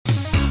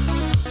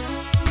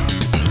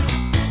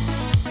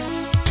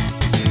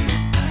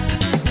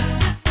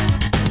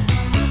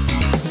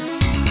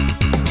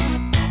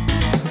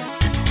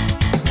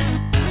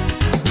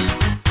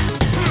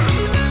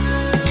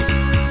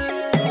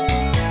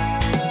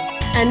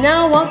And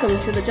now, welcome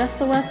to the Just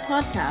the West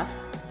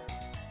podcast.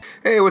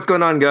 Hey, what's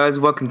going on, guys?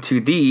 Welcome to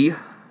the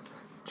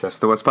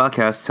Just the West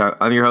podcast.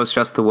 I'm your host,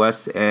 Just the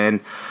West, and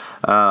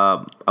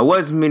I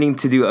was meaning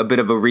to do a bit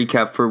of a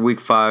recap for Week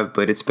 5,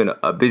 but it's been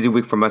a busy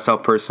week for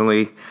myself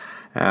personally.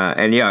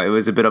 And yeah, it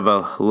was a bit of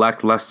a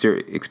lackluster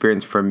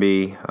experience for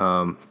me.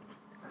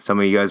 Some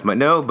of you guys might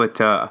know, but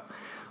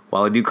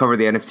while I do cover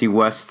the NFC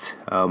West,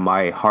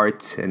 my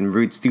heart and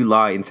roots do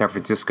lie in San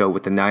Francisco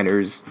with the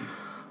Niners,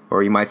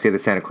 or you might say the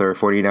Santa Clara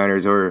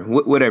 49ers, or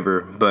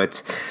whatever.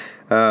 But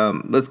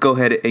let's go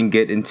ahead and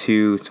get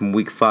into some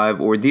Week 5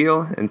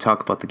 ordeal and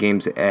talk about the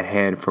games at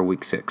hand for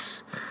Week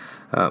 6.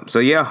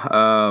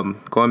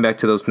 Going back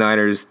to those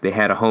Niners, they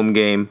had a home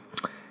game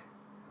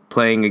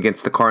playing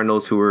against the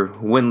Cardinals, who were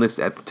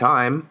winless at the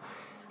time,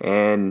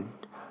 and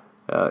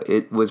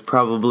it was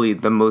probably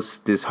the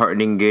most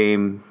disheartening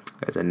game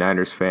as a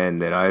Niners fan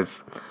that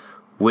I've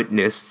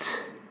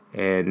witnessed.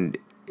 And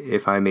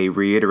if I may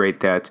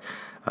reiterate that,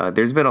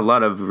 there's been a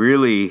lot of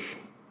really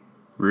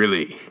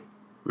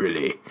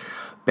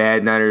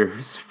bad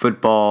Niners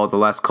football the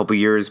last couple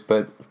years,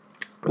 but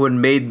what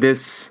made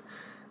this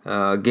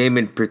game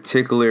in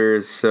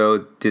particular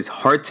so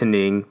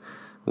disheartening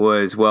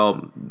was,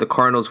 well, the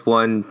Cardinals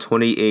won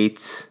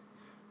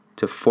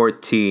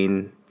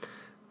 28-14,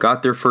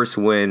 got their first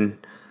win,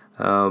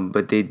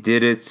 but they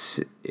did it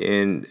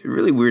in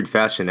really weird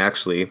fashion,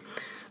 actually.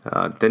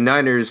 The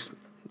Niners,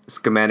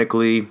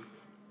 schematically,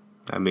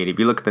 I mean, if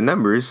you look at the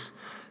numbers,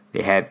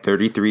 they had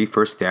 33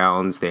 first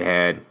downs, they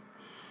had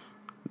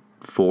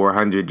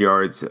 400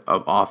 yards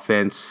of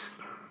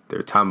offense.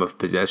 Their time of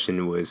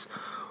possession was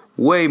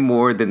way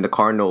more than the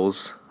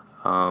Cardinals.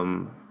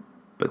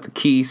 But the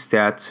key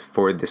stats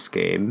for this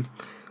game,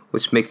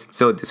 which makes it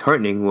so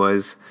disheartening,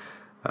 was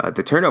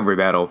the turnover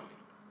battle.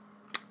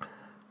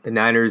 The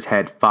Niners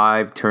had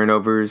 5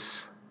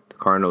 turnovers. The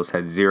Cardinals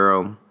had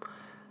 0.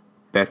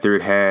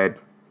 Beathard had,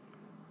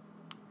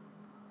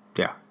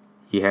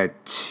 he had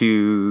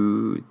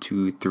 2,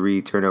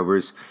 3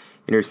 turnovers,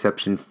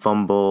 interception,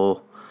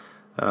 fumble.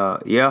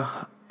 They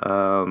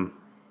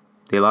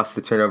lost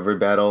the turnover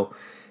battle.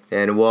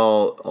 And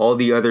while all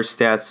the other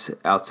stats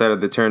outside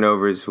of the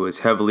turnovers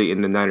was heavily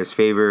in the Niners'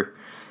 favor,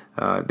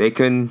 they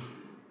couldn't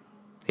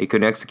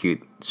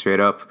execute straight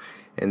up.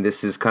 And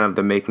this is kind of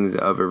the makings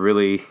of a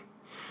really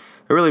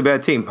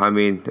bad team. I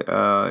mean,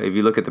 if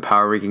you look at the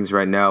power rankings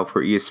right now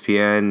for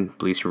ESPN,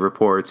 Bleacher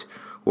Report,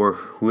 or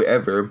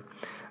whoever,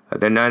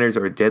 the Niners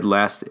are dead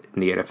last in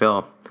the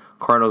NFL.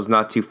 Cardinals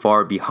not too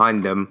far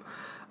behind them.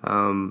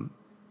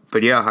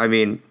 But yeah, I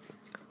mean,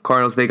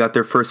 Cardinals, they got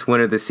their first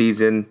win of the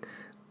season.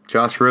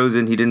 Josh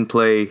Rosen, he didn't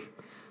play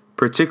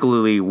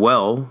particularly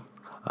well,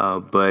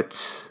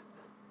 but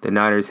the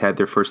Niners had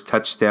their first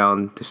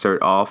touchdown to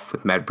start off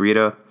with Matt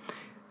Breida.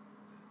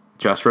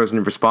 Josh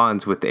Rosen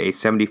responds with a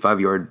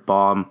 75-yard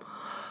bomb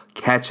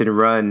catch and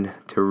run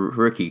to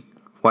rookie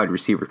wide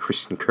receiver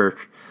Christian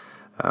Kirk.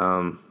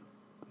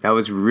 That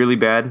was really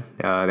bad.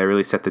 That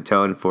really set the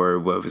tone for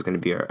what was going to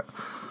be an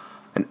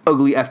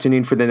ugly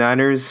afternoon for the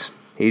Niners.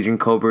 Adrian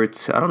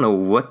Colbert, I don't know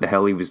what the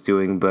hell he was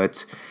doing,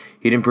 but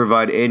he didn't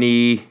provide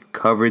any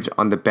coverage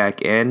on the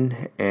back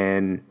end.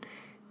 And,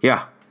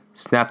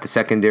 snapped the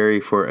secondary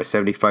for a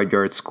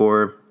 75-yard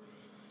score.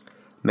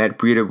 Matt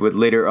Breida would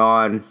later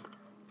on,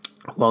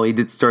 while he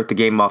did start the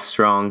game off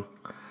strong,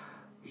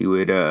 he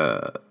would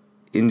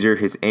injure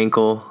his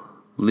ankle,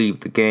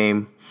 leave the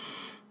game.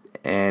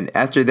 And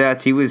after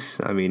that, he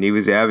was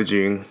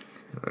averaging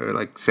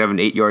like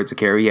 7-8 yards a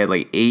carry. He had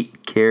like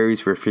 8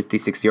 carries for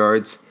 56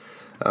 yards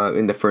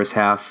in the first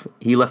half.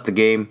 He left the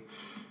game.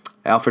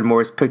 Alfred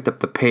Morris picked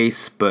up the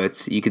pace,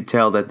 but you could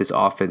tell that this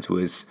offense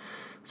was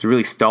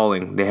really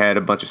stalling. They had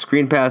a bunch of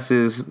screen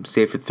passes,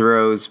 safer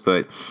throws,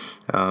 but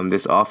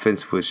this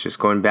offense was just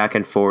going back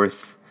and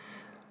forth.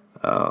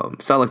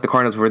 It's not like the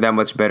Cardinals were that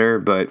much better,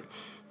 but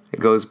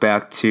it goes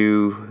back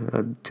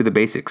to the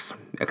basics,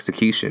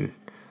 execution.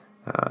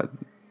 A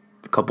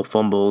couple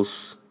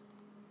fumbles,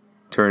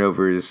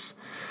 turnovers.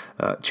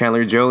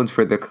 Chandler Jones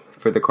for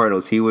the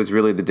Cardinals, he was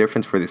really the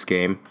difference for this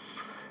game.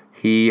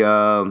 He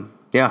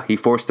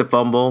forced a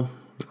fumble.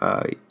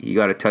 He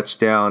got a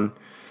touchdown.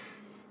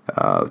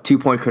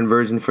 2-point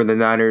conversion for the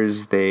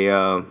Niners. They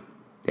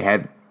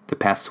had the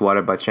pass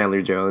swatted by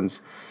Chandler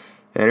Jones,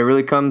 and it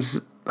really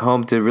comes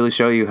home to really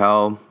show you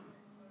how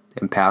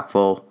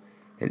impactful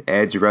an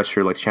edge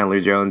rusher like Chandler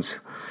Jones,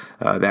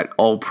 that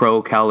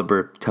all-pro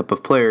caliber type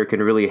of player,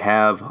 can really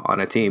have on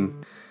a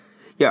team.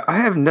 Yeah, I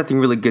have nothing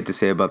really good to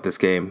say about this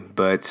game,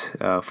 but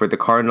for the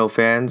Cardinal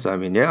fans, I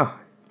mean,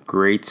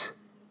 great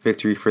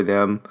victory for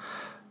them.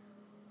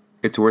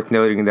 It's worth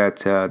noting that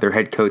their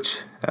head coach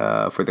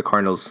for the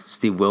Cardinals,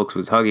 Steve Wilks,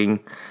 was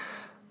hugging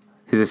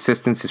his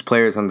assistants, his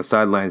players on the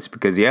sidelines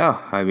because,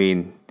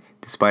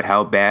 despite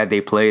how bad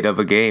they played of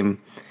a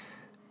game,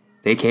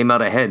 they came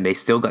out ahead. They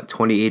still got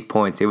 28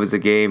 points. It was a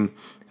game,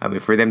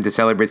 for them to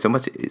celebrate so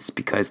much, it's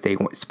because they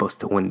weren't supposed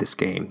to win this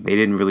game. They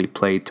didn't really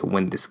play to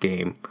win this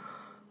game.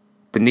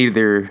 But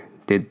neither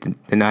did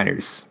the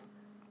Niners.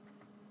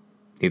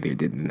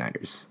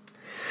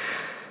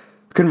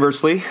 Because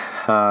Conversely,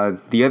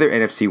 the other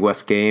NFC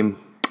West game,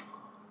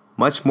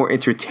 much more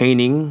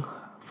entertaining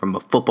from a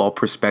football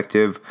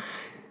perspective.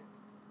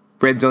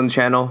 Red Zone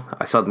channel,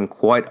 I saw them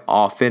quite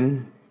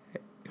often.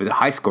 It was a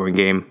high-scoring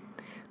game.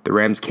 The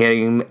Rams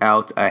came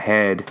out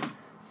ahead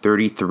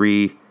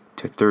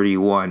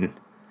 33-31.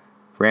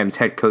 Rams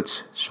head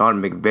coach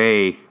Sean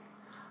McVay,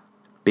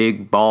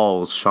 big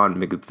balls Sean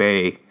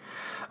McVay.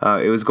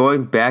 It was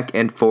going back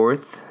and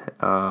forth.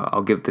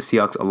 I'll give the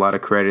Seahawks a lot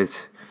of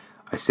credit.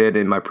 I said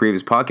in my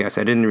previous podcast,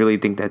 I didn't really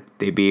think that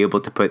they'd be able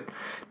to put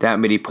that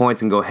many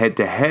points and go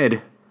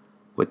head-to-head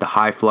with the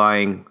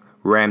high-flying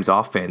Rams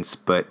offense.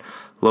 But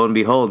lo and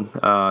behold,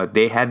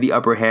 they had the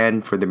upper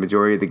hand for the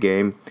majority of the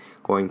game,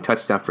 going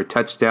touchdown for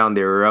touchdown.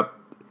 They were up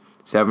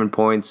 7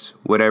 points,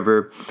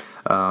 whatever.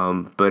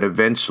 But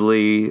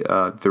eventually,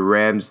 the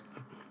Rams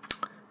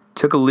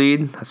took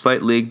a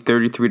slight lead,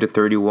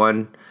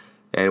 33-31.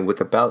 And with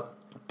about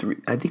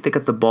I think they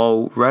got the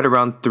ball right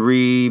around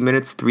 3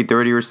 minutes,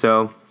 3:30 or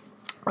so.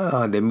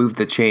 They moved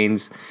the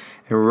chains,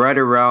 and right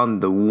around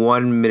the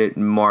 1 minute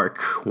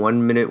mark,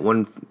 1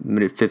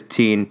 minute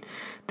 15,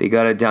 they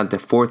got it down to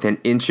 4th and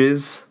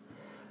inches.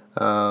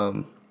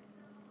 They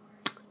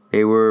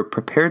were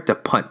prepared to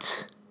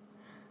punt.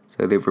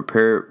 So they were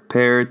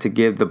prepared to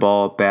give the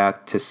ball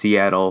back to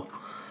Seattle.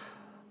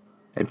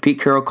 And Pete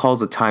Carroll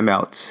calls a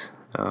timeout.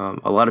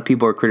 A lot of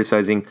people are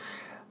criticizing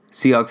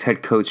Seahawks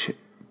head coach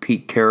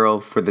Pete Carroll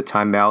for the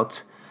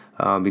timeout.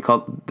 He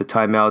called the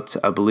timeout,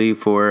 I believe,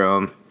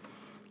 for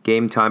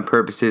game time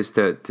purposes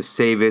to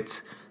save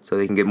it so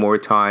they can get more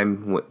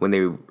time when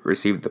they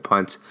receive the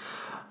punt.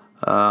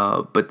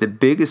 But the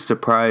biggest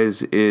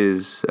surprise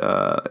is,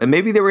 and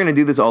maybe they were going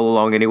to do this all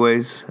along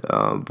anyways,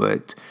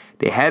 but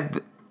they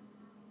had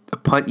the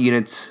punt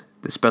units,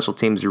 the special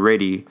teams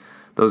ready,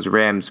 those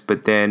Rams.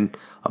 But then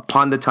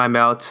upon the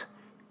timeout,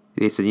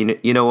 they said,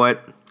 you know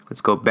what? Let's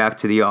go back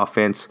to the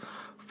offense,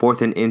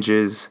 4th and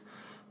inches.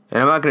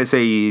 And I'm not going to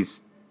say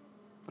he's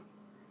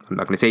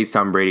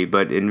Tom Brady,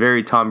 but in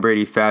very Tom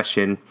Brady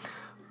fashion,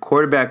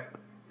 quarterback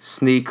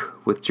sneak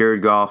with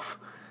Jared Goff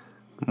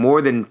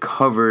more than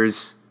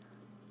covers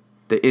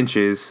the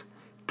inches,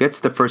 gets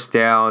the first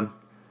down,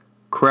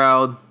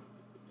 crowd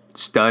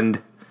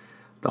stunned,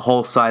 the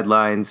whole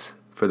sidelines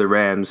for the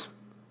Rams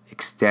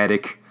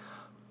ecstatic.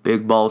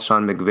 Big ball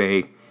Sean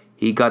McVay,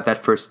 he got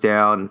that first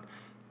down,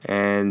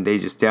 and they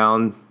just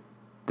downed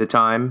the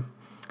time,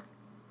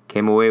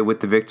 came away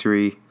with the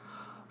victory.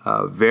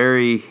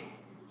 Very,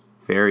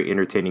 very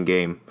entertaining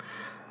game.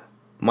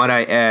 Might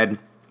I add,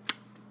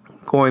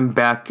 going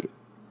back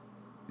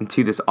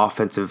into this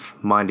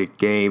offensive-minded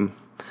game,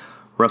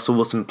 Russell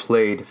Wilson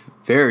played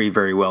very,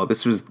 very well.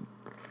 This was,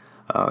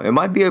 it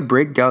might be a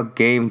breakout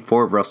game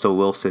for Russell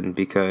Wilson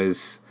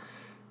because,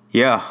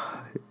 yeah,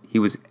 he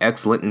was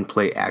excellent in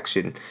play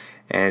action.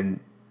 And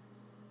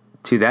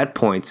to that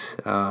point,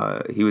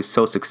 he was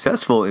so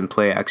successful in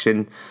play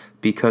action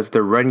because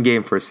the run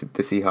game for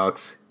the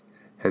Seahawks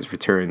has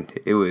returned.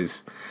 It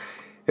was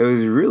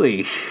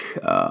really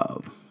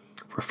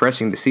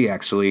refreshing to see,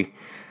 actually.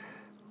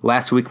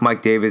 Last week,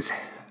 Mike Davis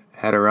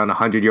had around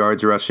 100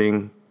 yards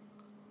rushing.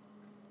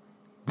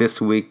 This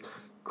week,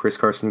 Chris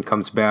Carson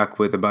comes back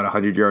with about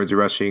 100 yards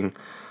rushing.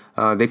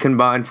 They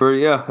combined for,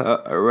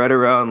 right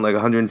around like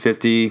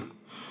 150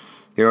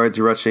 yards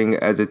rushing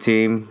as a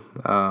team.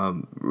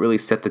 Really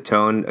set the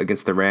tone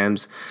against the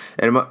Rams.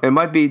 And it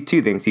might be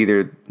two things.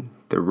 Either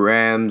the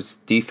Rams'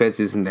 defense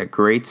isn't that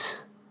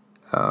great,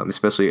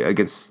 especially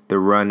against the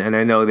run. And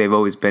I know they've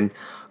always been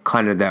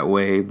kind of that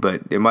way,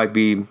 but it might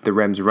be the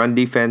Rams' run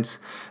defense.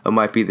 It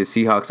might be the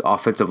Seahawks'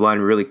 offensive line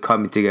really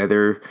coming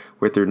together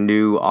with their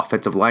new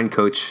offensive line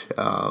coach,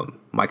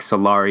 Mike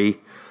Solari.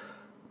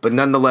 But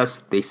nonetheless,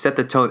 they set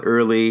the tone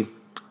early.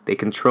 They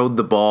controlled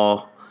the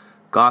ball,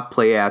 got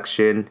play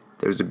action.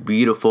 There was a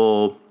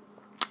beautiful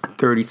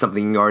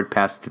 30-something yard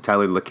pass to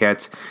Tyler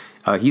Lockett.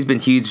 He's been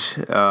huge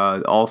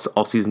all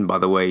season, by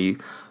the way.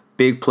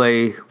 Big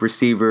play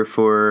receiver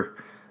for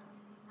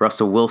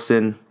Russell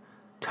Wilson.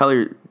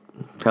 Tyler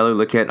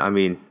Lockett, I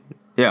mean,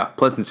 yeah,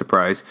 pleasant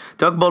surprise.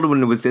 Doug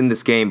Baldwin was in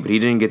this game, but he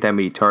didn't get that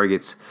many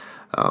targets.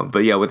 But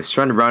yeah, with a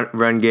strong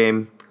run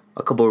game,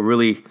 a couple of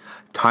really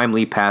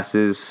timely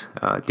passes.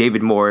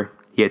 David Moore,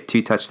 he had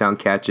 2 touchdown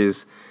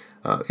catches.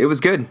 It was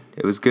good.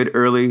 It was good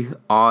early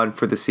on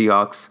for the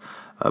Seahawks.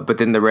 But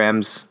then the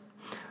Rams,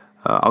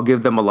 I'll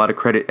give them a lot of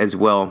credit as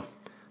well.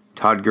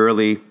 Todd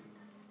Gurley,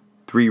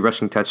 3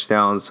 rushing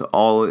touchdowns,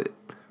 all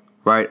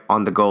right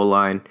on the goal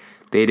line.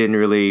 They didn't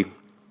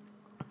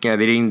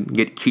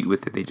get cute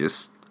with it. They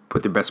just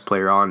put their best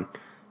player on,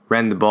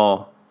 ran the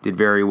ball, did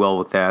very well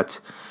with that.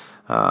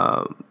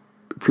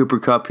 Cooper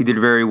Kupp, he did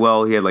very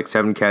well. He had like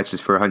 7 catches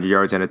for 100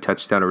 yards and a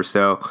touchdown or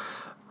so.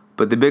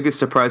 But the biggest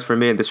surprise for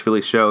me, and this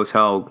really shows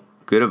how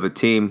good of a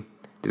team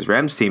this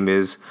Rams team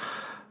is,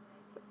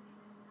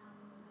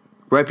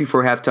 right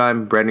before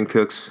halftime, Brandon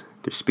Cooks,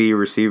 their speedy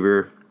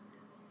receiver,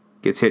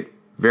 gets hit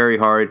very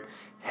hard,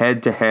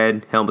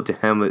 head-to-head,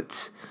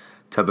 helmet-to-helmet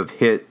type of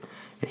hit,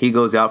 and he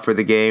goes out for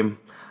the game.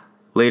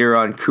 Later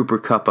on, Cooper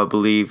Kupp, I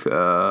believe,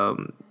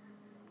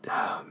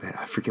 man,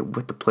 I forget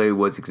what the play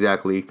was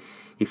exactly.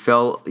 He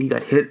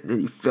got hit,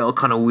 he fell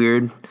kind of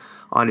weird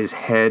on his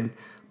head,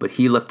 but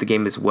he left the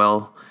game as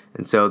well.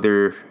 And so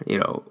they're,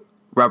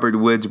 Robert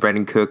Woods,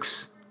 Brandon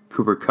Cooks,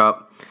 Cooper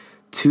Kupp,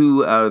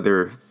 2 out of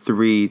their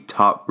 3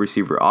 top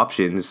receiver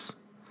options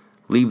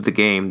leave the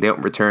game. They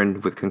don't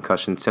return with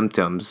concussion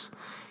symptoms.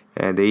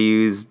 And they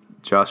use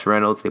Josh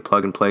Reynolds. They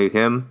plug and play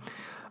him.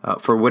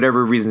 For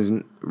whatever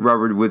reason,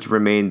 Robert Woods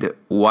remained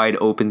wide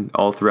open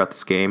all throughout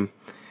this game.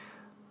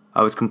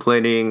 I was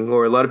complaining,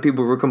 or a lot of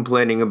people were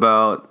complaining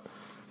about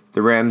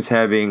the Rams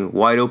having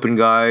wide open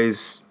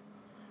guys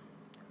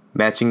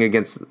matching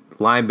against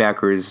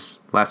linebackers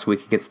last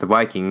week against the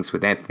Vikings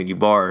with Anthony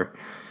Barr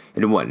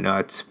and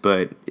whatnot.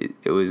 But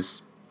it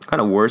was kind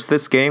of worse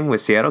this game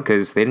with Seattle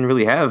because they didn't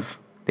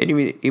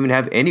even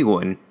have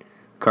anyone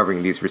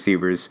covering these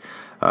receivers.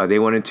 They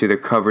went into the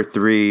cover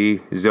 3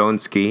 zone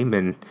scheme,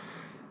 and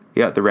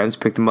the Rams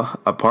picked them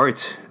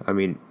apart. I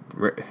mean,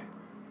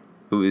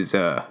 it was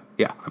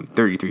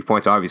 33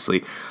 points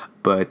obviously,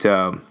 but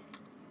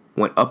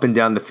went up and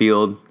down the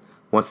field.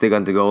 Once they got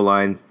to the goal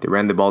line, they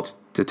ran the ball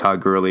to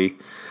Todd Gurley.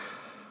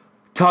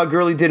 Todd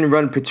Gurley didn't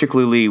run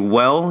particularly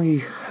well.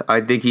 I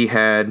think he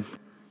had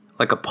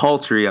like a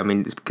paltry,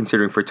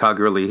 considering for Todd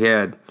Gurley, he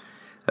had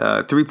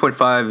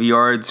 3.5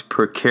 yards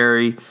per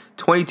carry,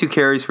 22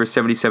 carries for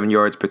 77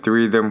 yards, but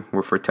 3 of them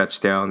were for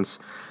touchdowns.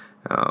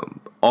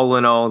 All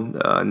in all,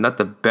 not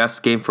the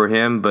best game for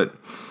him, but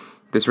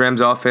this Rams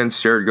offense,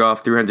 Jared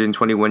Goff,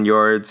 321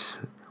 yards,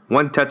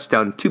 1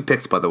 touchdown, 2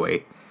 picks, by the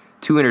way,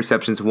 2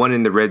 interceptions, 1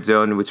 in the red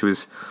zone, which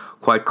was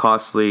quite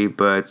costly,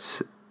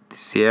 but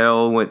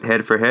Seattle went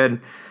head for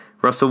head.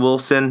 Russell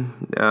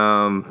Wilson,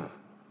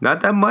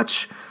 not that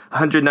much,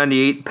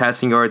 198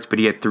 passing yards, but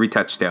he had 3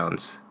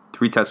 touchdowns.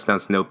 3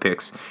 touchdowns, no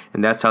picks.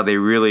 And that's how they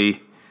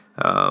really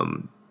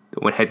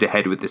went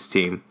head-to-head with this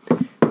team.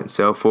 And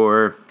so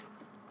for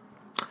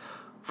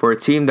a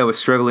team that was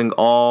struggling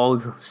all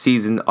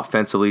season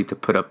offensively to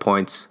put up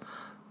points,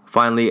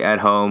 finally at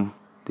home,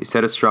 they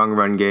set a strong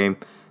run game,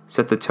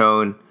 set the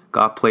tone,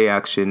 got play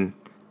action,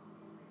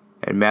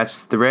 and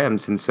matched the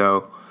Rams. And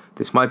so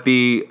this might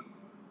be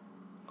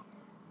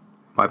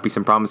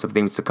some promise of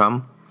things to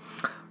come.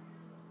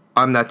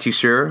 I'm not too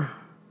sure,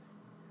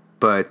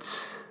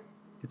 but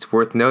it's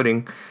worth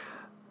noting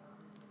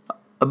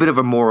a bit of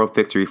a moral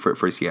victory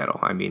for Seattle.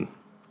 I mean,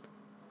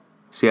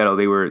 Seattle,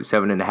 they were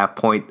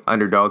 7.5-point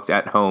underdogs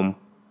at home.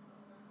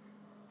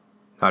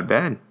 Not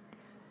bad,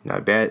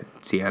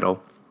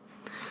 Seattle.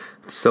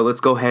 So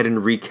let's go ahead and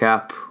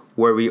recap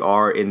where we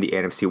are in the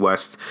NFC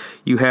West.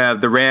 You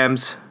have the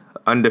Rams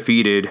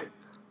undefeated,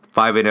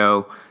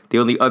 5-0. The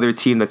only other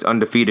team that's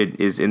undefeated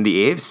is in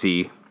the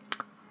AFC,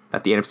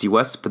 not the NFC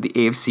West, but the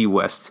AFC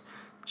West.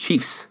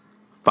 Chiefs,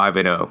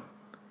 5-0.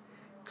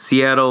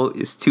 Seattle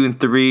is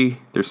 2-3.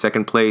 They're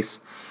second place.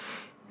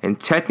 And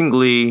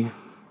technically,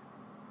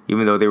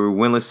 even though they were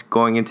winless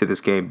going into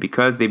this game,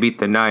 because they beat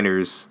the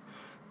Niners,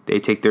 they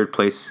take third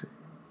place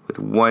with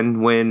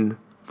 1 win,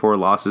 4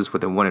 losses,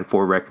 with a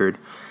 1-4 record.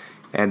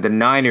 And the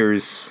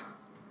Niners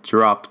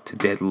dropped to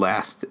dead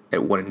last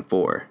at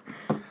 1-4.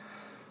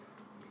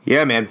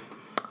 Yeah, man.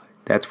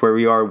 That's where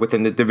we are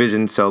within the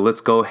division. So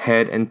let's go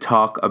ahead and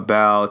talk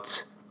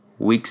about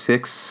Week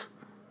 6.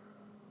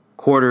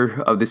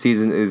 Quarter of the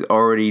season is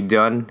already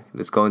done.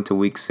 Let's go into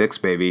Week 6,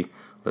 baby.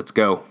 Let's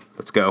go.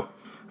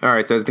 All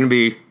right, so it's gonna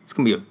be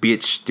a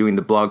bitch doing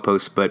the blog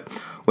post, but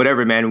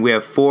whatever, man. We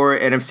have 4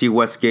 NFC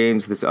West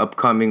games this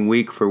upcoming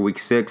week for Week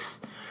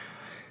 6.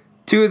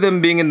 2 of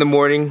them being in the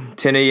morning,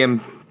 10 a.m.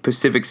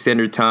 Pacific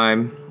Standard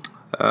Time.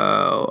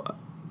 A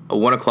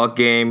 1 o'clock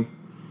game.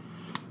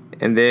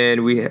 And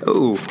then we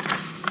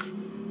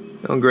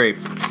great.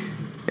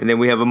 And then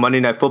we have a Monday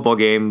Night Football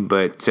game,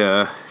 but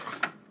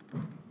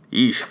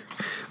eesh.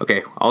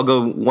 Okay, I'll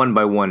go one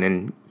by one,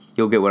 and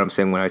you'll get what I'm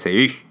saying when I say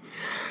eesh.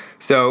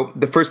 So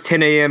the first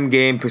 10 a.m.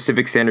 game,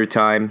 Pacific Standard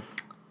Time,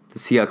 the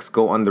Seahawks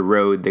go on the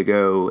road. They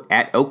go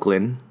at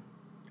Oakland,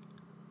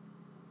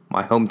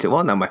 my hometown.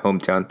 Well, not my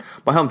hometown.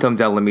 My hometown's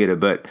Alameda,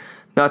 but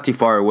not too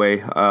far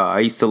away. I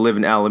used to live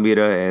in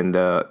Alameda, and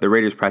the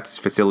Raiders practice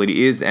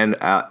facility is in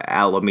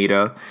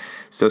Alameda.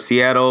 So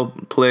Seattle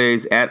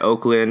plays at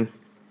Oakland.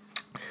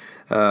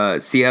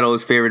 Seattle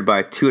is favored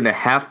by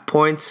 2.5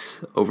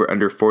 points over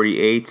under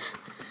 48.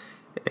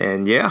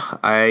 And yeah,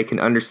 I can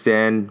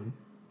understand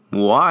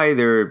why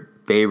they're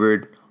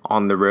favored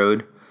on the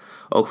road.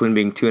 Oakland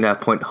being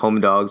 2.5-point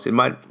home dogs.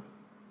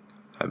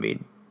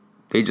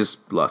 They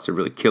just lost a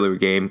really killer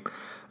game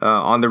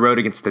on the road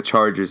against the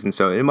Chargers. And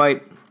so it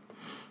might,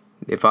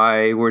 if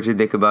I were to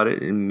think about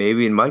it,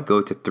 maybe it might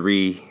go to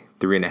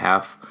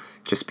 3.5,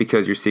 just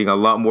because you're seeing a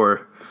lot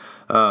more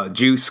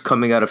juice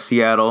coming out of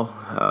Seattle.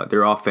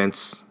 Their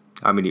offense,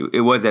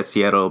 it was at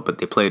Seattle, but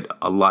they played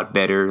a lot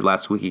better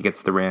last week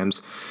against the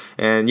Rams.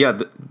 And yeah,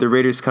 the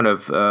Raiders kind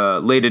of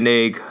laid an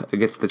egg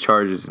against the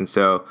Chargers, and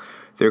so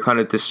they're kind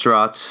of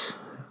distraught.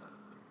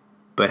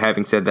 But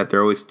having said that,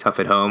 they're always tough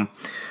at home.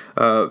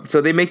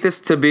 So they make this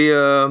to be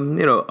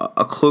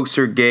a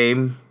closer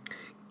game,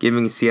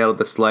 giving Seattle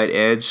the slight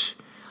edge.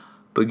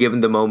 but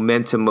given the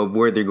momentum of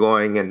where they're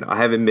going, and I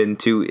haven't been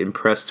too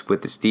impressed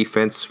with this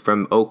defense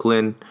from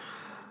Oakland.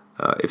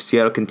 If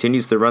Seattle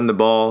continues to run the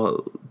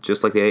ball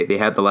just like they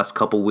had the last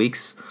couple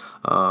weeks,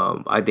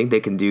 I think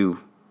they can do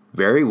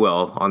very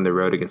well on the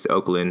road against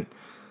Oakland.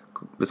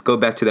 Let's go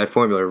back to that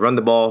formula. Run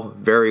the ball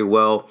very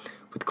well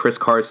with Chris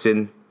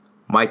Carson,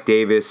 Mike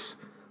Davis.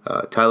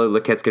 Tyler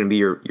Lockett's going to be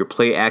your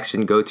play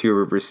action go-to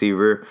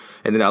receiver.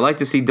 And then I like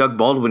to see Doug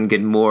Baldwin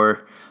get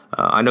more.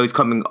 I know he's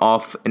coming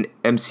off an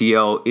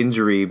MCL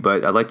injury,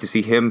 but I'd like to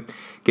see him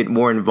get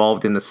more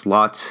involved in the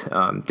slot,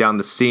 down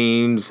the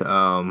seams,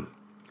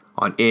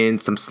 on in,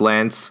 some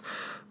slants.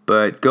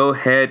 But go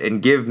ahead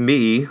and give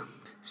me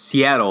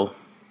Seattle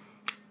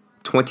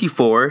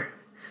 24.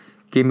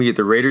 Give me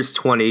the Raiders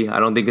 20. I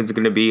don't think it's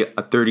going to be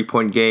a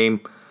 30-point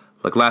game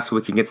like last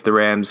week against the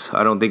Rams.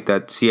 I don't think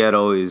that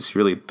Seattle is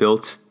really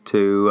built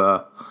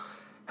to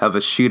have a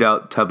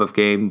shootout type of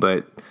game,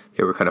 but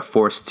they were kind of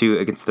forced to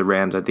against the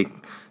Rams. I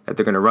think that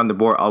they're going to run the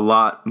board a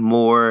lot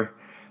more,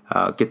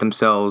 get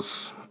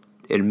themselves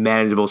in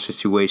manageable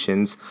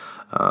situations.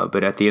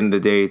 But at the end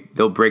of the day,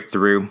 they'll break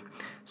through.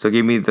 So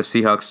give me the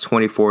Seahawks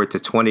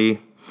 24-20.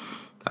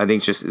 I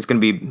think it's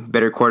going to be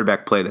better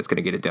quarterback play that's going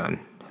to get it done.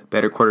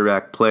 Better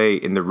quarterback play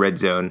in the red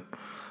zone.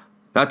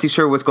 Not too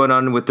sure what's going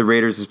on with the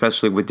Raiders,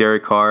 especially with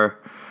Derek Carr.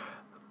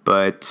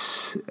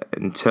 But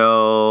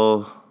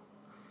until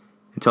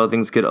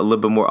things get a little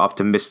bit more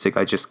optimistic,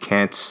 I just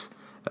can't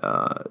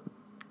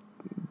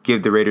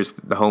give the Raiders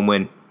the home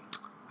win.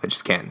 I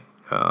just can't.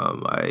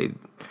 I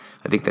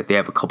think that they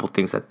have a couple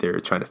things that they're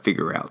trying to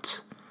figure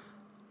out.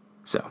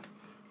 So,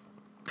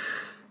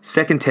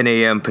 second 10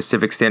 a.m.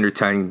 Pacific Standard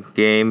Time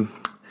game.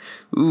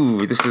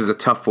 Ooh, this is a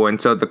tough one.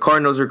 So the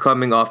Cardinals are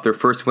coming off their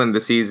first win of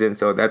the season,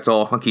 so that's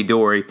all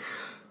hunky-dory.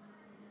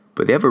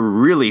 But they have a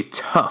really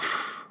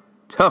tough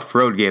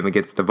road game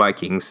against the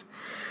Vikings.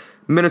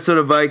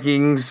 Minnesota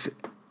Vikings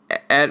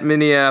at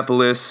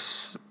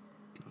Minneapolis.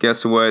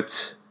 Guess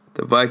what?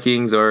 The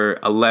Vikings are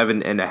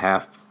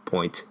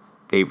 11.5-point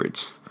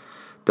favorites.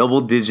 Double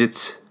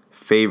digits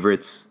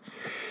favorites,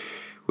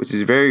 which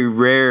is very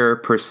rare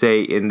per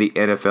se in the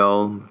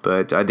NFL,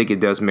 but I think it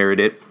does merit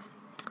it,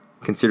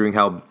 considering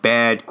how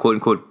bad,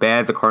 quote-unquote,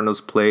 bad the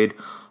Cardinals played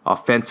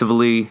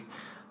offensively.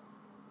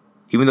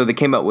 Even though they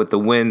came out with the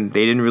win,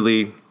 they didn't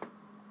really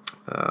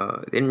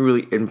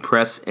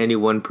impress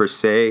anyone per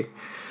se.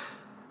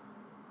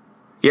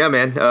 Yeah,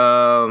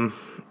 man.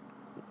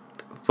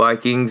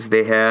 Vikings,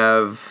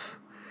 they're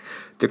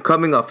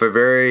coming off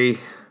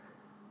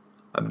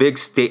a big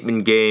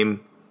statement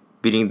game,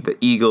 beating the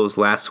Eagles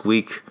last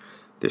week.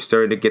 They're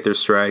starting to get their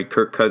stride.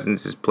 Kirk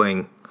Cousins is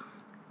playing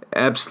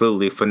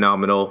absolutely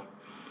phenomenal.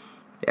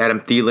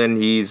 Adam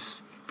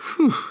Thielen,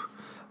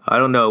 I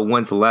don't know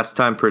when's the last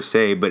time per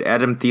se, but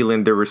Adam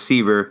Thielen, the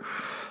receiver,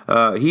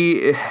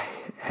 he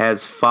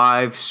has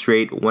 5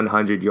 straight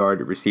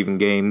 100-yard receiving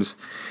games.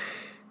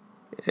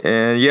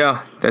 And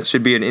yeah, that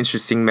should be an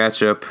interesting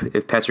matchup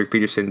if Patrick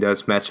Peterson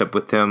does match up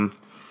with him.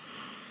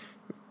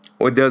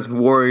 What does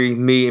worry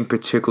me in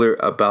particular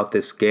about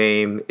this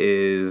game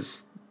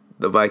is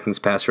the Vikings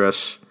pass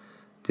rush.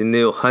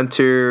 Danielle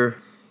Hunter,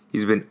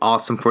 he's been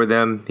awesome for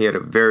them. He had a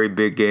very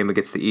big game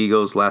against the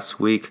Eagles last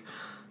week.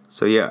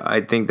 So yeah, I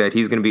think that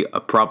he's going to be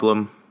a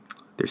problem.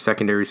 Their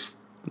secondaries,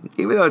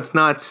 even though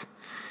it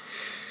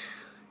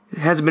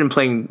hasn't been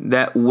playing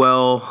that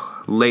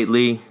well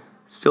lately,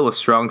 still a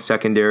strong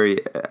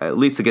secondary, at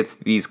least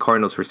against these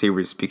Cardinals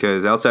receivers,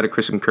 because outside of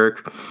Christian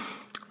Kirk,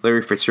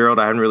 Larry Fitzgerald,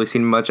 I haven't really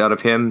seen much out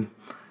of him.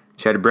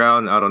 Chad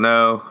Brown, I don't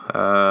know.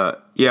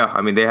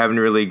 They haven't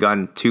really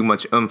gotten too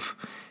much oomph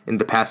in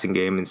the passing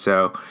game, and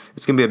so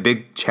it's going to be a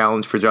big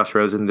challenge for Josh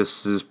Rosen.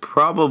 This is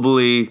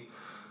probably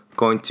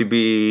going to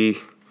be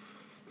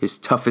his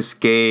toughest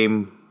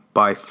game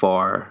by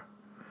far.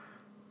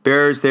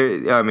 Bears, they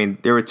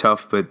were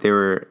tough, but they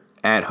were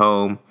at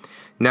home.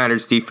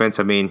 Niners defense,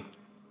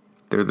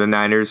 they're the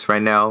Niners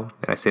right now,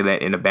 and I say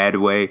that in a bad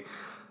way.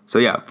 So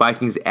yeah,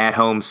 Vikings at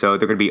home, so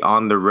they're going to be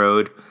on the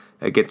road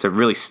against a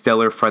really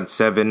stellar front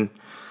seven.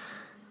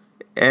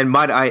 And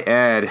might I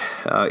add,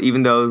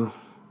 even though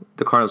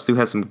the Cardinals do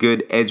have some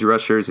good edge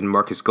rushers in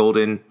Marcus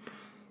Golden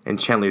and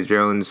Chandler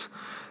Jones,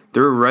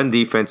 their run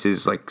defense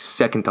is like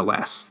second to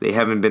last. They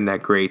haven't been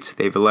that great.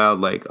 They've allowed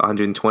like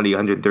 120,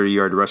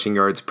 130-yard rushing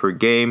yards per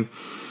game.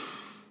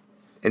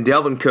 And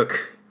Dalvin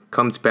Cook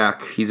comes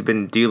back. He's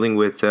been dealing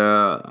with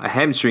a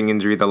hamstring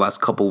injury the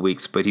last couple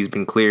weeks, but he's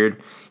been cleared.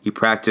 He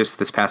practiced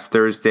this past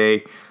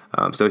Thursday,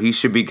 so he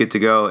should be good to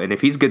go. And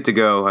if he's good to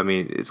go,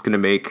 it's going to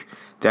make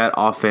that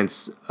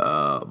offense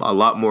a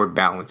lot more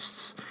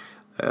balanced.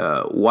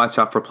 Watch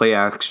out for play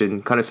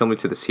action, kind of similar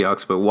to the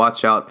Seahawks, but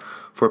watch out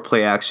for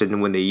play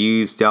action when they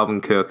use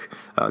Dalvin Cook.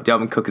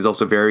 Dalvin Cook is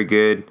also very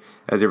good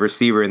as a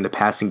receiver in the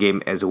passing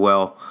game as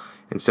well.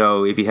 And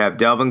so if you have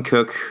Dalvin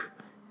Cook,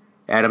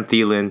 Adam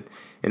Thielen,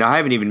 and I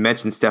haven't even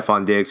mentioned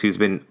Stephon Diggs, who's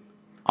been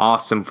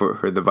awesome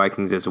for the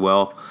Vikings as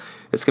well.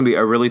 It's going to be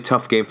a really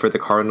tough game for the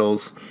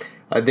Cardinals.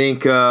 I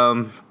think,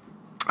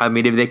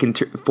 if they can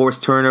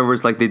force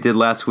turnovers like they did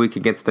last week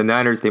against the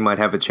Niners, they might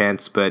have a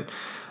chance. But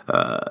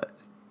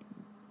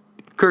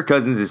Kirk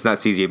Cousins is not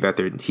CJ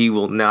Beathard. He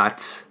will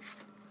not.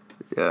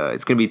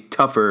 It's going to be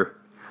tougher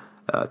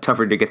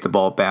to get the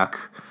ball back.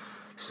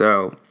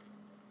 So,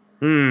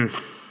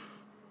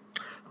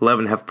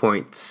 11.5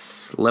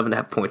 points.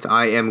 11.5 points.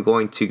 I am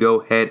going to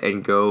go ahead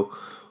and go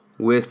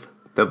with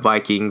the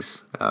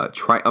Vikings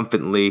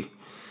triumphantly.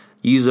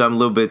 Usually I'm a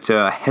little bit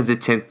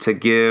hesitant to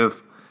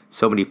give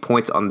so many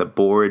points on the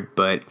board,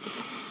 but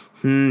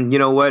you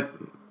know what?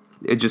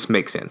 It just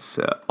makes sense.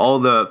 All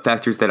the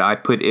factors that I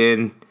put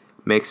in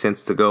make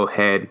sense to go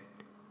ahead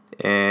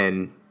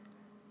and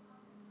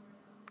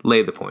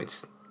lay the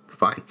points.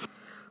 Fine.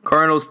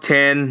 Cardinals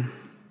 10,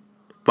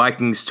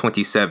 Vikings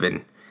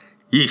 27.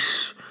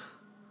 Yeesh.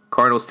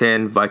 Cardinals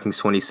 10, Vikings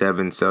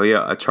 27. So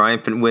yeah, a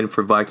triumphant win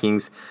for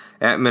Vikings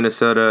at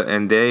Minnesota,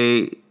 and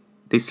they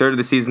started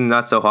the season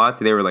not so hot.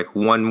 They were like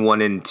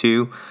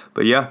 1-1-2,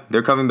 but yeah,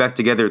 they're coming back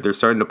together. They're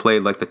starting to play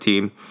like the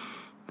team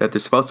that they're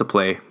supposed to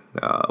play,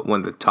 one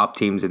of the top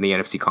teams in the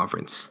NFC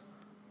conference.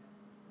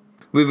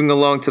 Moving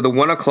along to the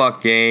 1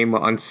 o'clock game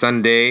on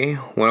Sunday,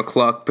 1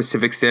 o'clock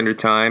Pacific Standard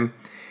Time.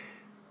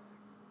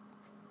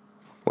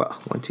 Well,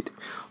 1, 2, 3.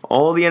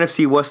 All the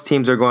NFC West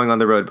teams are going on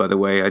the road, by the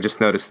way. I just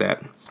noticed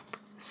that.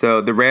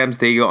 So the Rams,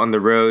 they go on the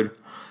road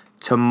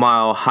to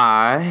Mile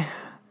High,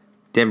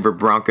 Denver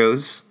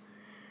Broncos,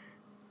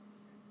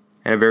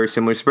 and a very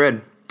similar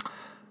spread.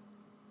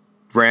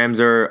 Rams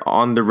are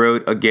on the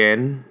road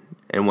again,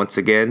 and once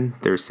again,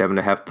 they're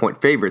 7.5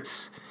 point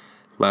favorites.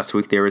 Last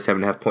week, they were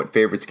 7.5 point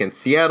favorites against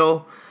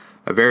Seattle,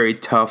 a very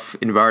tough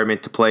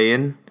environment to play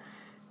in.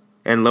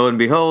 And lo and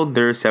behold,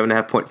 they're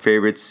 7.5 point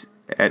favorites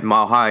at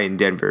Mile High in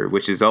Denver,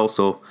 which is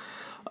also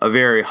a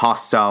very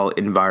hostile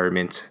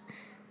environment.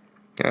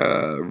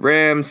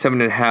 Rams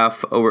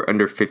 7.5 over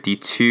under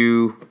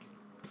 52.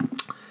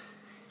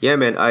 Yeah,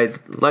 man, I'd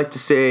like to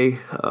say,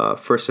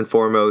 first and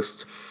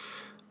foremost,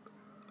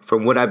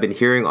 from what I've been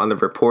hearing on the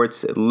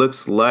reports, it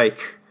looks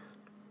like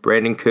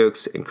Brandon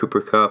Cooks and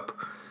Cooper Kupp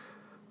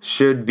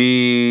should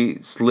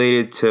be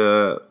slated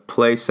to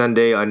play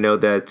Sunday. I know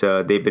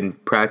that they've been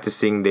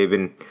practicing. They've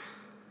been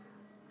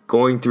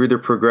going through their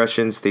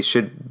progressions. They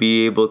should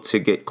be able to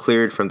get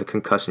cleared from the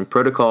concussion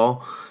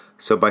protocol.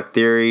 So by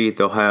theory,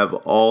 they'll have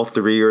all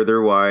three of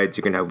their wides.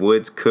 You're going to have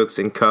Woods, Cooks,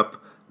 and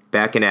Kupp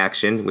back in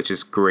action, which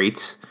is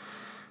great.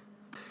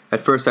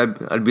 At first,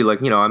 I'd be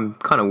like, I'm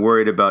kind of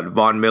worried about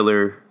Von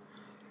Miller,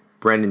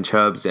 Brandon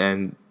Chubbs,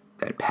 and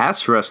that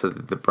pass rush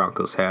that the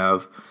Broncos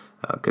have.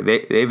 Because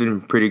they've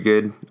been pretty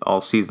good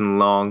all season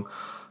long.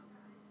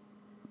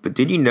 But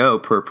did you know,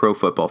 per Pro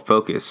Football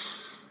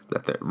Focus,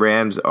 that the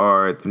Rams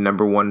are the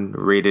number 1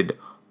 rated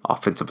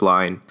offensive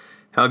line?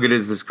 How good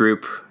is this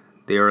group?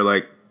 They are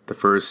like the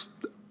first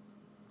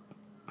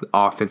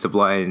offensive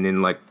line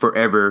in like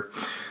forever.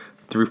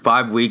 Through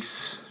 5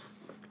 weeks,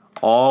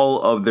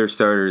 all of their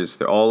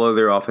starters, all of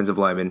their offensive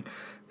linemen,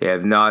 they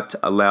have not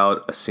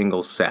allowed a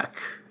single sack.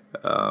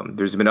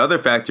 There's been other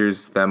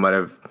factors that might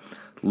have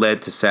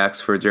led to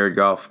sacks for Jared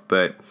Goff,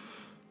 but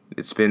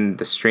it's been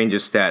the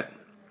strangest stat.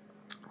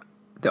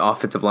 The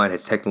offensive line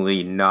has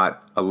technically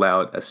not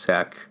allowed a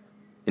sack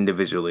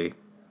individually.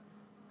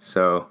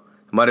 So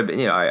it might have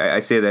been,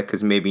 I say that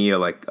because maybe,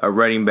 like a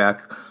running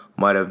back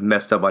might have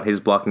messed up on his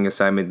blocking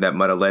assignment that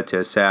might have led to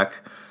a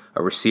sack,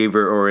 a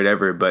receiver or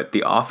whatever, but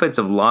the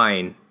offensive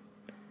line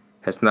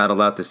has not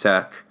allowed the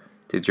sack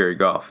to Jared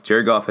Goff.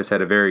 Jared Goff has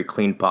had a very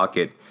clean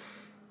pocket.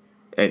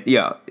 And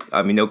yeah,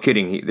 I mean, no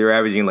kidding. They're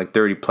averaging like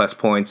 30-plus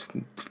points,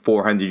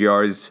 400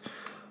 yards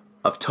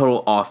of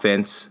total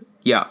offense.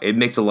 Yeah, it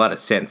makes a lot of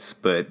sense,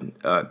 but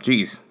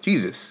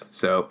Jesus.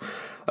 So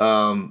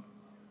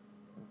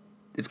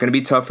it's going to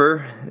be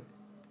tougher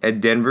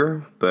at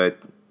Denver, but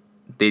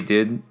they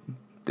did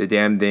the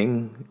damn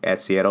thing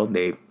at Seattle.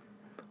 They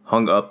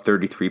hung up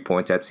 33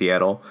 points at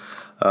Seattle.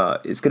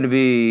 It's going to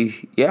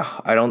be,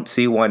 I don't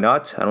see why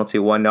not. I don't see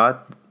why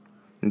not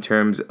in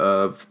terms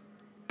of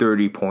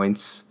 30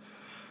 points.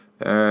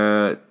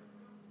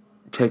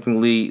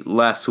 Technically,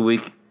 last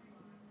week,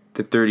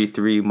 the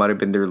 33 might have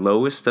been their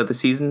lowest of the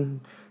season.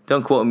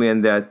 Don't quote me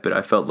on that, but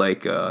I felt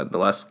like the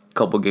last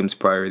couple games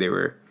prior, they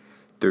were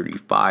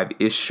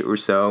 35-ish or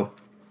so.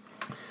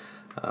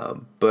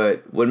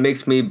 But what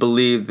makes me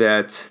believe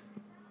that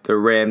the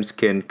Rams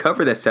can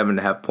cover that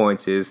 7.5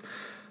 points is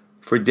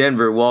for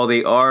Denver, while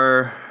they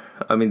are,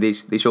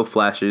 they show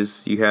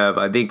flashes. You have,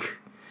 I think,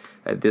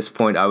 at this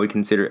point, I would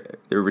consider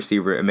their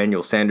receiver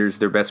Emmanuel Sanders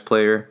their best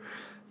player.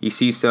 You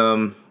see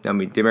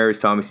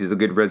Demaryius Thomas is a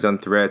good red zone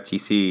threat. You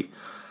see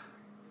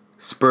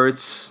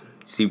spurts,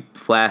 you see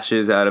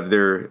flashes out of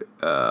their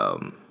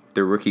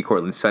rookie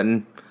Courtland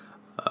Sutton,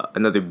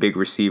 another big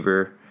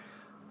receiver.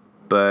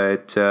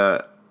 But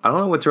I don't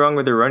know what's wrong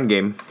with their run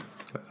game.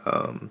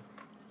 They're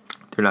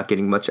not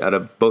getting much out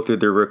of both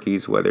of their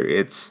rookies, whether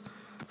it's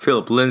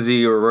Phillip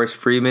Lindsay or Royce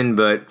Freeman,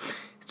 but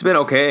it's been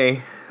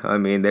okay.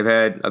 They've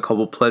had a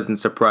couple pleasant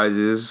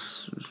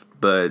surprises,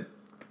 but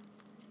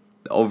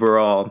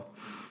overall,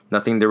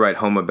 nothing to write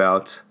home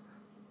about.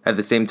 At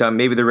the same time,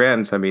 maybe the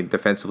Rams,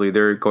 defensively,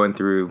 they're going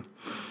through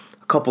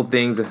a couple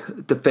things,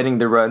 defending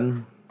the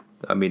run.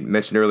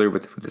 mentioned earlier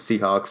with the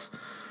Seahawks.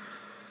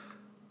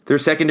 Their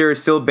secondary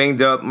is still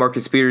banged up.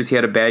 Marcus Peters, he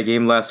had a bad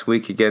game last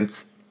week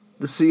against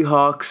the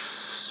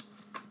Seahawks.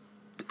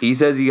 He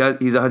says he's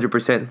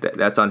 100%.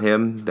 That's on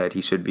him, that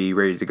he should be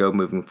ready to go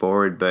moving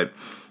forward. But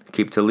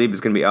Aqib Talib is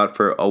going to be out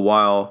for a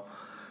while.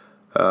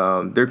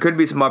 There could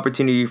be some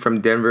opportunity from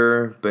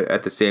Denver, but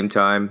at the same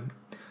time,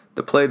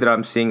 the play that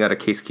I'm seeing out of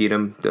Case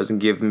Keenum doesn't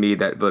give me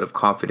that vote of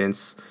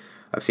confidence.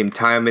 I've seen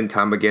time and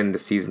time again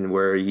this season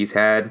where he's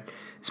had,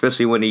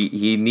 especially when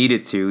he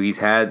needed to, he's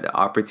had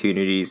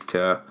opportunities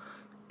to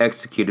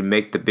execute and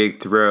make the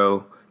big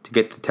throw to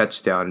get the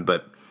touchdown,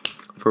 but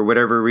for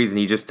whatever reason,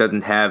 he just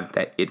doesn't have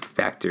that it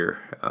factor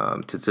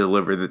to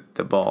deliver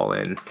the ball.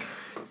 And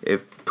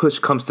if push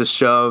comes to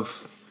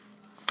shove,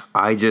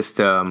 I just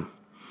I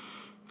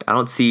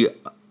don't see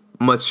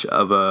much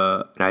of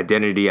an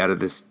identity out of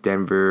this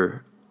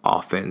Denver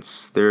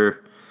offense. They're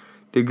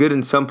good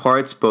in some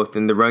parts, both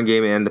in the run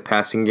game and the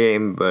passing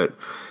game, but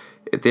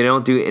if they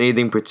don't do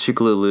anything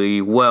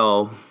particularly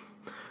well,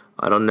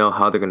 I don't know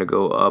how they're going to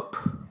go up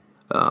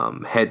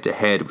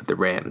head-to-head with the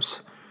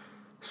Rams.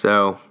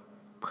 So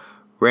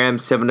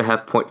Rams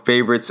 7.5-point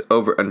favorites,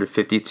 over under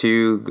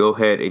 52. Go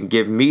ahead and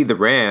give me the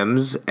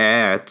Rams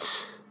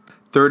at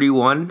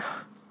 31.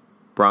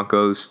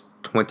 Broncos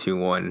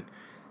 21.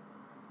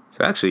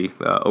 So actually,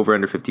 over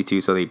under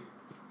 52. So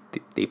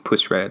they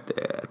push right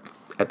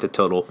at the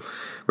total.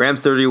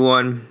 Rams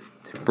 31.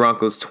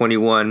 Broncos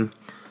 21.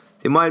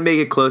 They might make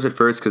it close at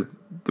first because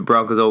the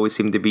Broncos always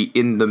seem to be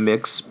in the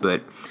mix,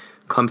 but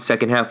come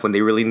second half when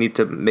they really need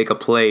to make a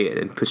play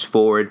and push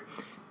forward,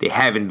 they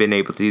haven't been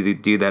able to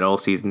do that all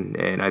season,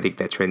 and I think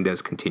that trend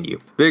does continue.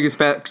 Biggest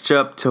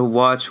matchup to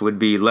watch would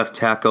be left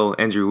tackle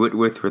Andrew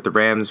Whitworth with the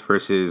Rams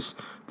versus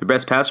the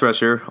best pass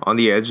rusher on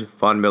the edge,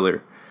 Von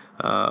Miller.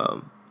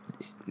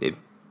 If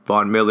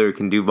Von Miller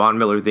can do Von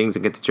Miller things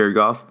and get to Jared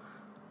Goff,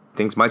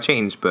 things might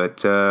change,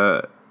 but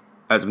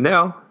as of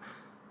now,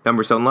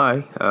 numbers don't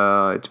lie.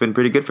 It's been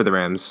pretty good for the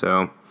Rams,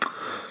 so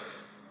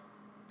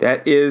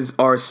that is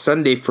our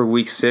Sunday for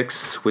Week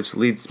 6, which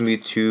leads me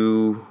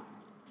to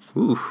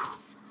a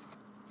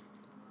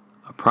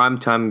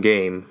primetime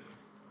game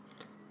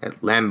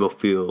at Lambeau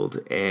Field,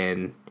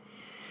 and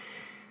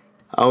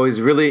I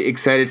was really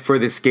excited for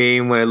this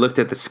game when I looked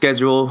at the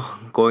schedule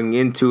going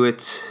into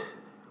it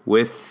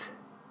with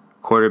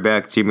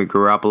quarterback Jimmy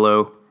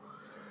Garoppolo,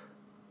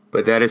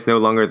 but that is no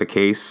longer the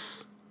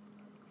case.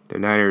 The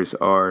Niners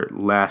are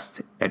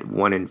last at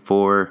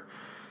 1-4.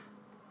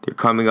 They're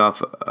coming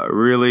off a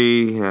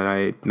really, and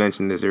I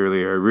mentioned this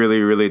earlier, a really,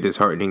 really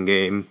disheartening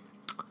game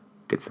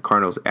against the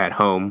Cardinals at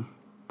home.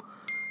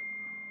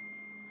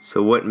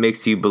 So what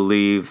makes you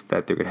believe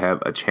that they're going to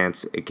have a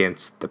chance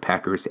against the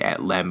Packers at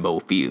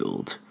Lambeau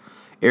Field?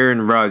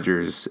 Aaron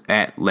Rodgers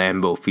at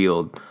Lambeau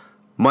Field.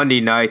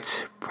 Monday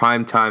night,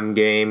 primetime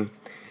game.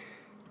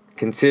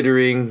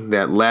 Considering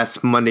that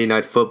last Monday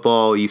Night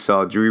Football, you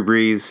saw Drew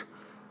Brees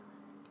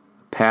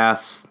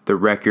pass the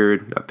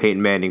record of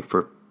Peyton Manning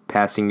for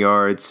passing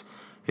yards,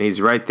 and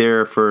he's right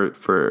there for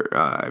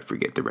I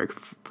forget the record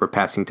for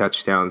passing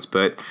touchdowns,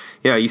 but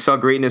yeah, you saw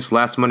greatness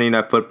last Monday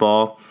Night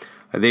Football.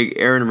 I think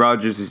Aaron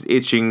Rodgers is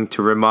itching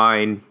to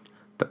remind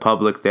the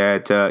public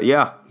that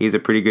he's a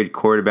pretty good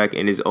quarterback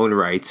in his own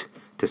right,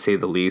 to say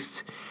the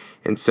least.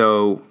 And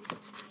so,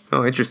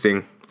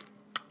 interesting.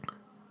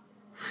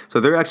 So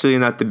they're actually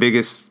not the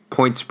biggest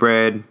point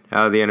spread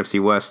out of the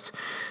NFC West.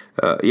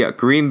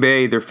 Green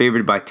Bay, they're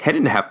favored by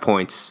 10.5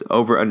 points,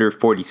 over under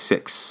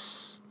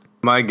 46.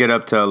 Might get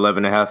up to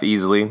 11.5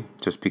 easily,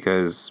 just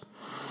because,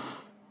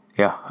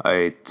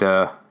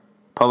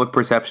 public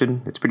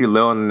perception, it's pretty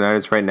low on the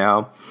Niners right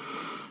now.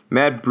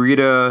 Matt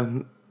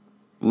Breida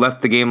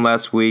left the game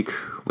last week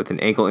with an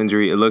ankle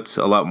injury. It looked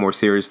a lot more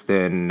serious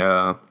than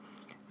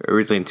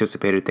originally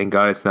anticipated. Thank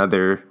God it's not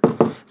another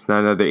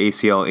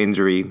ACL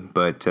injury,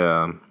 but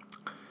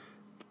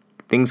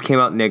things came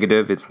out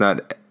negative. It's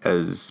not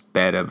as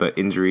bad of an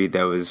injury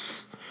that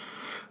was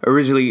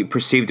originally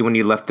perceived when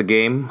he left the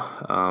game.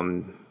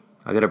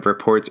 I got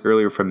reports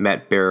earlier from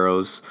Matt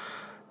Barrows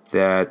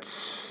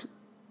that,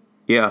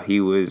 he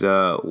was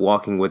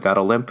walking without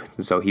a limp,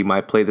 so he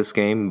might play this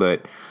game,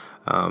 but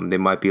they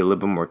might be a little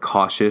bit more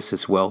cautious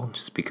as well,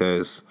 just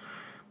because,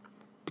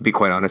 to be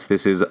quite honest,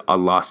 this is a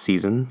lost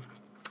season.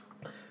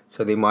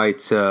 So they might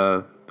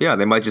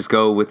just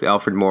go with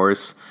Alfred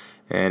Morris,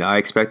 and I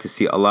expect to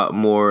see a lot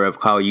more of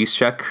Kyle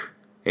Juszczyk,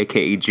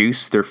 a.k.a.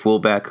 Juice, their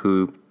fullback,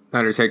 who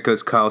Niners head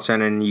coach Kyle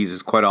Shanahan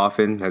uses quite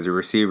often as a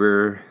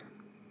receiver,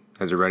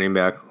 as a running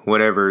back,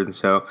 whatever. And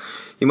so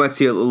you might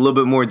see a little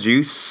bit more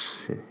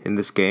juice in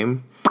this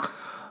game.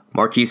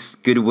 Marquise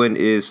Goodwin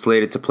is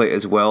slated to play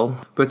as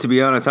well. But to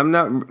be honest, I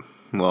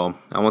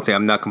won't say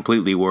I'm not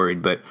completely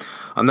worried, but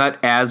I'm not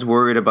as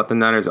worried about the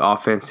Niners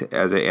offense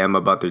as I am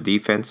about their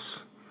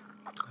defense.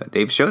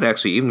 They've showed,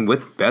 actually, even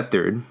with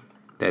Beathard,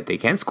 that they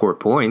can score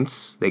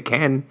points. They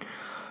can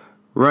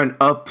run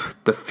up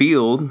the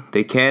field.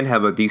 They can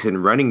have a decent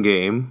running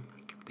game.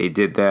 They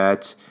did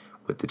that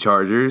with the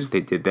Chargers.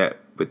 They did that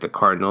with the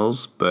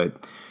Cardinals.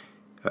 But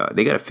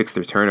they got to fix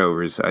their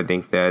turnovers. I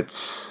think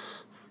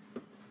that's...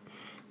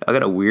 I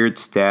got a weird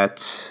stat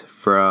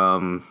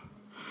from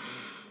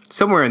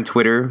somewhere on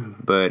Twitter,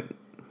 but,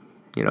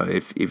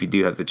 if you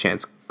do have the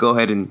chance, go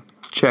ahead and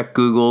check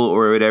Google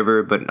or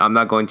whatever, but I'm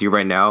not going to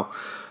right now.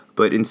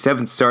 But in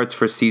 7 starts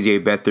for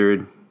CJ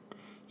Beathard,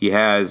 he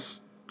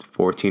has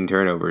 14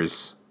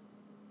 turnovers.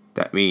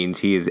 That means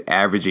he is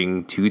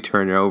averaging 2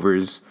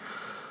 turnovers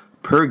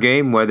per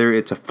game, whether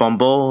it's a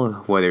fumble,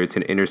 whether it's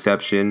an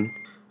interception.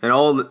 And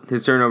all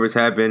his turnovers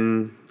have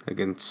been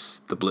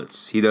against the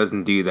blitz. He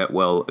doesn't do that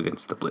well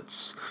against the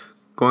blitz.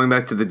 Going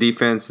back to the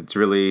defense, it's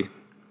really,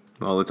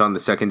 it's on the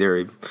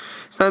secondary.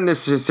 It's not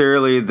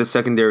necessarily the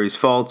secondary's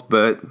fault,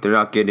 but they're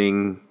not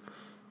getting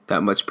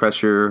that much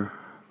pressure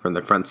from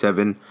the front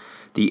 7.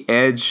 The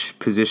edge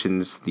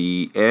positions,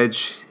 the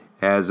edge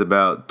has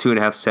about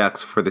 2.5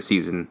 sacks for the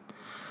season.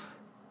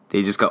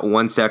 They just got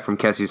 1 sack from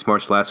Cassius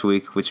Marsh last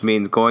week, which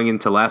means going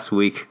into last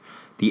week,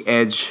 the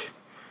edge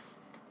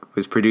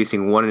was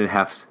producing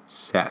 1.5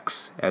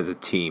 sacks as a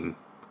team.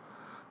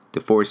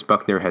 DeForest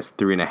Buckner has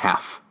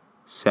 3.5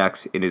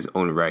 sacks in his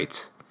own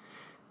right.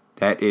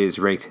 That is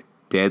ranked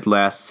dead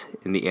last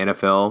in the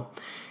NFL.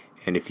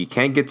 And if you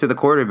can't get to the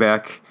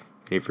quarterback,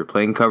 and if you're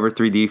playing cover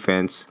 3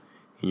 defense,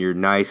 and you're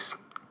nice,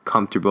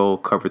 comfortable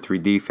cover 3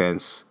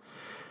 defense,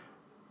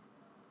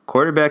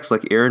 quarterbacks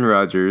like Aaron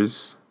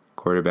Rodgers,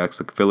 quarterbacks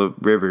like Phillip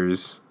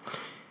Rivers,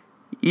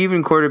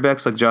 even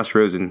quarterbacks like Josh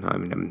Rosen,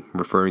 I'm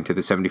referring to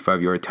the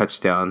 75-yard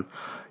touchdown,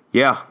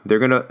 they're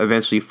going to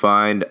eventually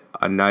find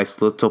a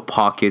nice little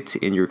pocket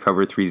in your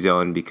cover 3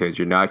 zone because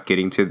you're not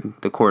getting to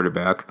the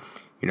quarterback.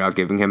 You're not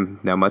giving him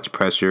that much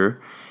pressure.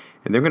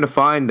 And they're going to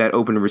find that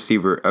open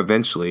receiver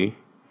eventually.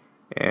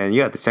 And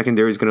the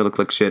secondary is going to look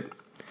like shit.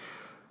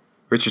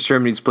 Richard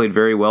Sherman's played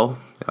very well.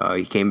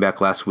 He came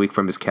back last week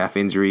from his calf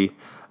injury.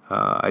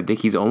 I think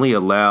he's only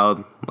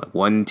allowed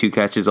 1-2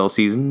 catches all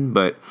season.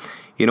 But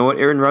you know what?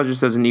 Aaron Rodgers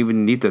doesn't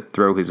even need to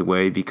throw his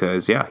way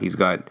because, he's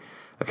got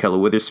Ahkello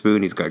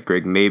Witherspoon. He's got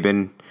Greg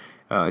Maben.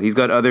 He's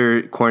got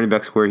other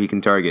cornerbacks where he can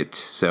target.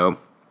 So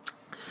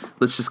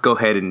let's just go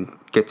ahead and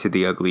get to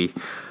the ugly.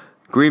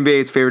 Green Bay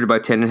is favored by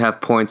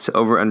 10.5 points,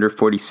 over under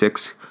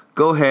 46.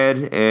 Go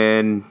ahead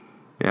and,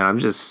 I'm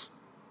just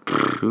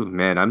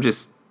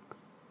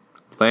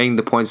laying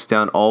the points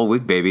down all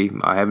week, baby.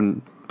 I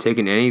haven't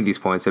taken any of these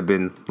points. I've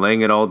been laying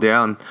it all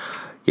down.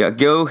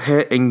 Go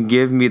ahead and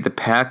give me the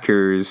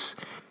Packers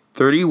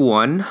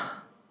 31.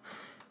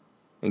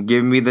 And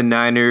give me the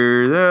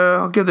Niners,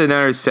 I'll give the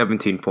Niners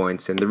 17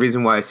 points. And the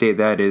reason why I say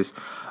that is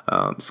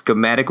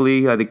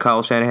schematically, I think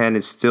Kyle Shanahan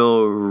is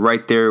still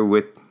right there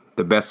with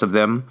the best of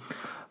them.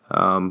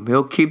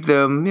 He'll keep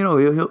them,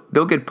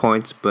 they'll get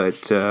points,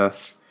 but,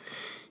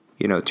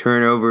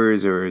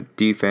 turnovers or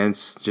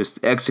defense,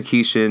 just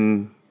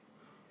execution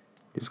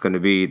is going to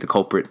be the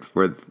culprit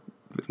for the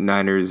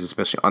Niners,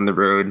 especially on the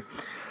road.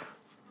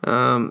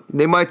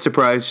 They might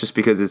surprise just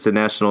because it's a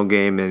national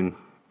game and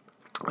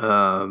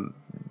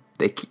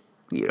they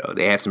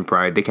have some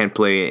pride. They can't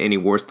play any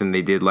worse than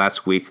they did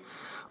last week.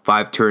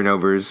 5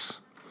 turnovers.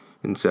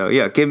 And so,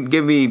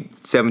 give me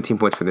 17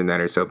 points for the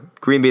Niners. So,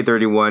 Green Bay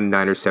 31,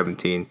 Niners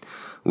 17.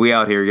 We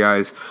out here,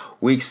 guys.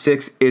 Week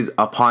 6 is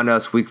upon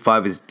us. Week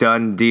 5 is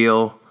done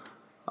deal.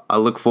 I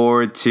look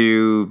forward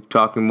to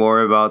talking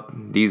more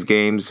about these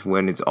games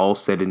when it's all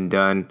said and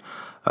done.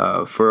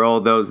 For all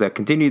those that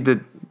continue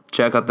to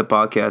check out the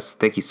podcast,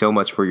 thank you so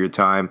much for your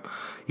time.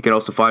 You can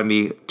also find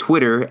me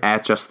Twitter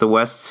at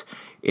JustTheWest,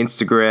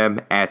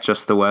 Instagram at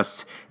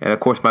JustTheWest, and of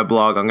course my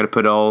blog. I'm going to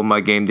put all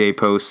my game day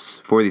posts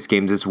for these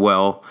games as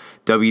well.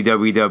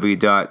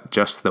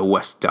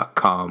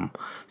 www.justthewest.com.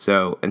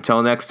 So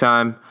until next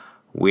time,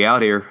 we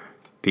out here.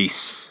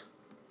 Peace.